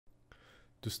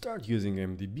To start using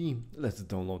MDB, let's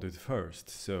download it first,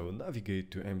 so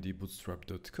navigate to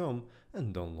mdbootstrap.com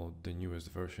and download the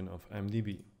newest version of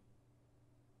MDB.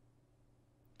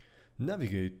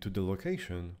 Navigate to the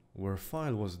location where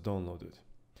file was downloaded.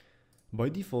 By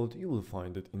default, you will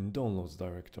find it in Downloads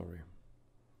directory.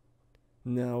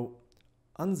 Now,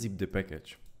 unzip the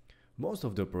package. Most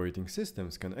of the operating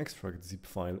systems can extract zip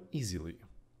file easily.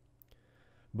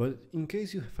 But in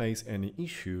case you face any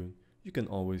issue, you can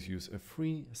always use a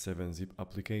free 7-zip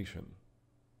application.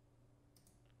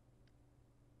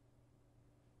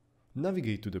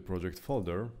 Navigate to the project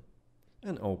folder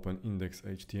and open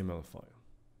index.html file.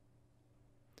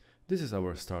 This is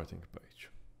our starting page.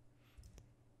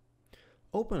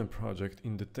 Open a project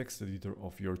in the text editor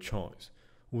of your choice.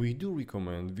 We do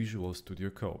recommend Visual Studio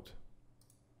Code.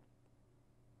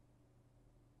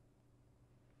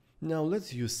 Now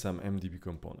let's use some MDB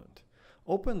component.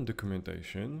 Open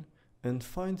documentation and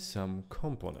find some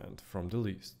component from the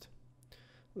list.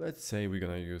 Let's say we're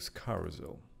gonna use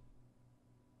carousel.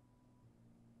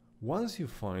 Once you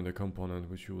find a component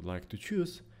which you would like to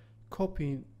choose,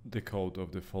 copy the code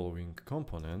of the following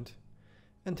component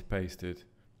and paste it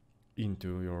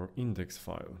into your index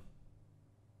file.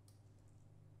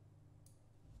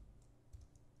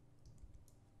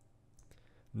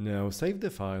 Now save the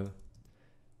file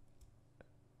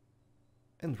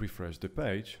and refresh the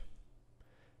page.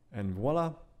 And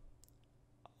voila,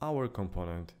 our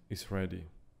component is ready.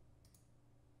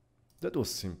 That was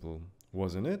simple,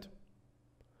 wasn't it?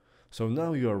 So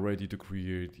now you are ready to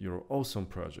create your awesome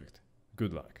project.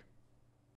 Good luck!